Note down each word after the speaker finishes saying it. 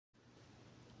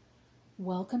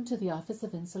Welcome to the Office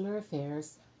of Insular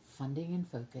Affairs Funding in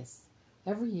Focus.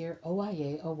 Every year,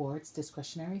 OIA awards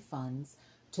discretionary funds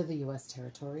to the U.S.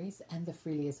 territories and the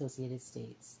freely associated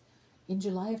states. In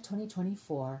July of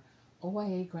 2024,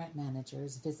 OIA grant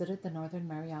managers visited the Northern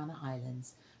Mariana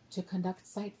Islands to conduct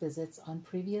site visits on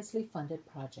previously funded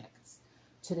projects.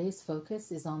 Today's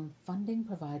focus is on funding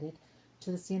provided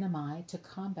to the CNMI to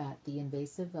combat the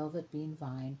invasive velvet bean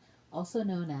vine, also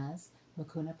known as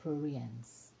Mucuna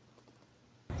Pruriens.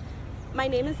 My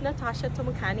name is Natasha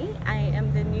Tomukani. I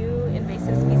am the new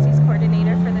Invasive Species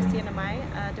Coordinator for the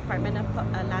CNMI, Department of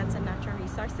Lands and Natural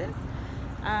Resources.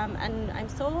 And I'm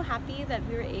so happy that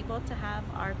we were able to have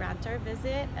our grantor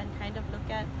visit and kind of look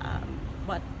at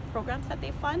what programs that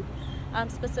they fund.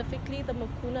 Specifically the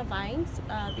Mucuna vines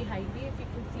behind me, if you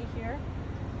can see here.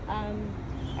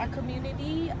 Our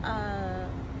community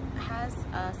has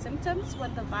symptoms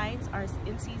when the vines are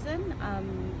in season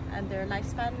and their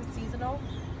lifespan is seasonal.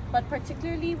 But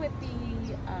particularly with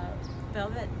the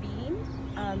velvet bean,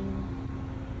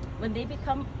 when they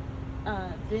become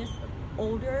this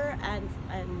older and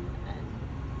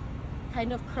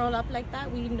kind of curl up like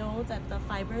that, we know that the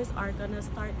fibers are gonna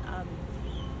start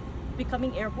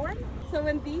becoming airborne. So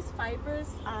when these fibers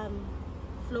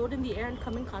float in the air and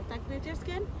come in contact with your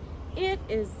skin,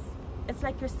 it's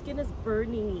like your skin is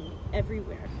burning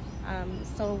everywhere.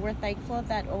 So we're thankful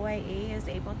that OIA is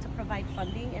able to provide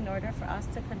funding in order for us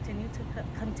to continue to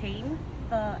contain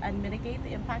and mitigate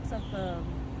the impacts of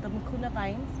the Mucuna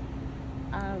vines.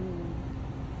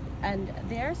 And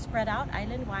they're spread out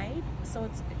island-wide, so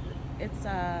it's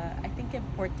I think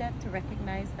important to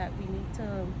recognize that we need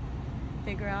to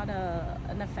figure out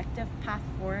an effective path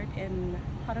forward in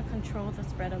how to control the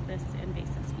spread of this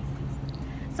invasive species.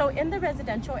 So in the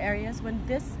residential areas, when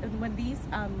these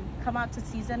come out to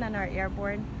season and are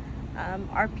airborne,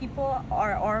 our people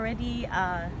are already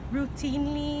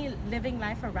routinely living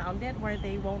life around it, where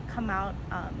they won't come out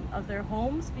of their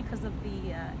homes because of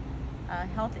the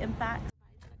health impacts.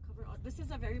 This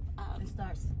is a very it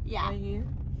starts right here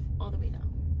all the way down.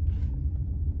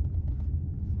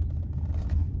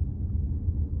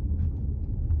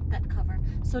 That cover.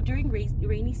 So during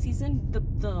rainy season,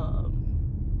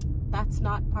 that's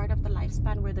not part of the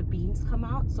lifespan where the beans come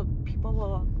out, so people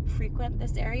will frequent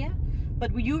this area,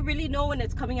 but you really know when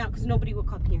it's coming out because nobody will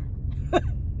come here.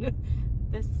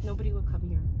 Nobody will come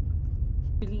here.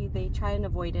 Really, they try and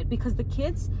avoid it because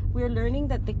we're learning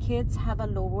that the kids have a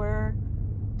lower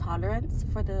tolerance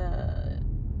for the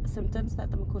symptoms that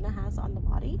the Mucuna has on the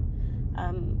body,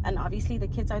 and obviously the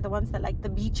kids are the ones that like the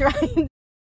beach ride.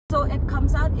 So it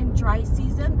comes out in dry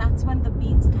season. That's when the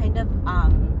beans kind of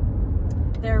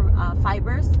their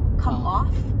fibers come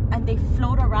off and they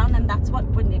float around, and that's what,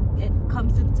 when it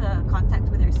comes into contact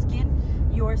with your skin,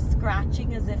 you're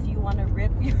scratching as if you want to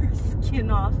rip your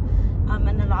skin off,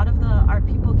 and a lot of our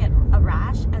people get a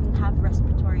rash and have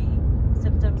respiratory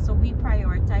symptoms. So we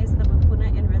prioritize the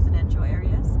Mucuna in residential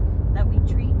areas that we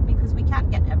treat because we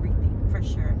can't get everything for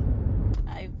sure.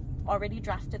 I've already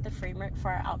drafted the framework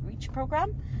for our outreach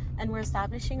program, and we're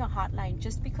establishing a hotline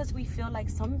just because we feel like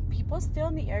some people still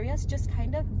in the areas just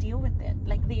kind of deal with it.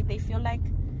 Like they feel like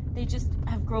they just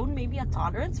have grown maybe a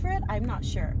tolerance for it. I'm not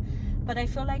sure. But I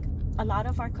feel like a lot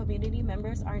of our community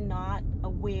members are not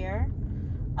aware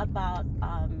about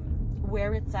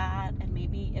where it's at, and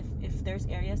maybe if there's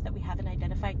areas that we haven't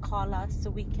identified, call us so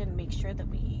we can make sure that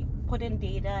we put in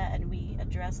data and we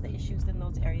address the issues in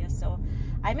those areas. So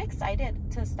I'm excited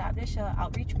to establish an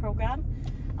outreach program,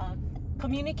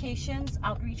 communications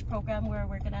outreach program, where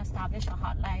we're going to establish a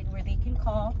hotline where they can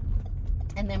call,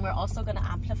 and then we're also going to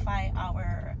amplify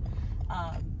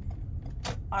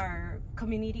our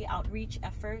community outreach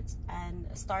efforts and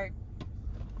start,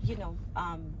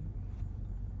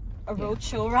 a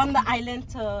roadshow around the island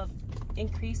to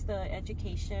increase the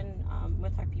education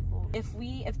with our people.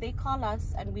 If they call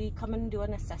us and we come and do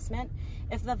an assessment,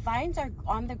 if the vines are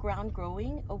on the ground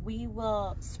growing, we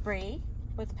will spray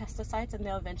with pesticides and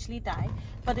they'll eventually die.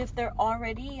 But if they're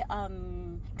already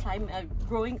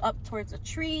growing up towards a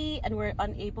tree and we're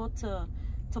unable to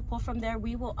pull from there,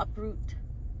 we will uproot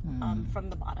from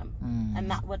the bottom, and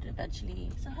that would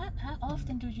eventually. So how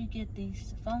often do you get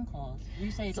these phone calls? You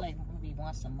say it's like maybe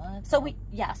once a month. So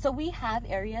we have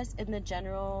areas in the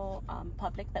general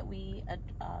public that we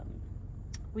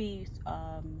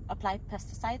apply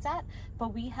pesticides at,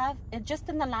 but we have just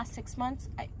in the last 6 months,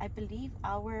 I believe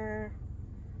I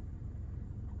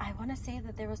want to say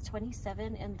that there was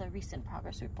 27 in the recent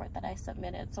progress report that I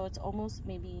submitted, so it's almost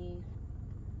maybe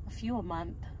a few a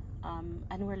month,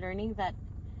 and we're learning that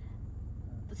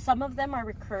some of them are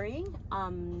recurring,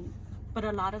 but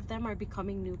a lot of them are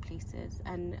becoming new places,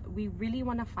 and we really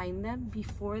want to find them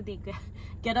before they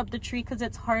get up the tree, because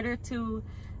it's harder to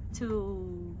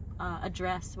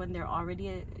address when they're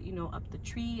already, you know, up the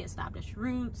tree, established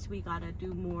roots. We gotta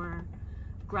do more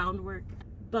groundwork,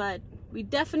 but we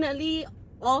definitely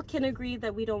all can agree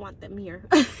that we don't want them here.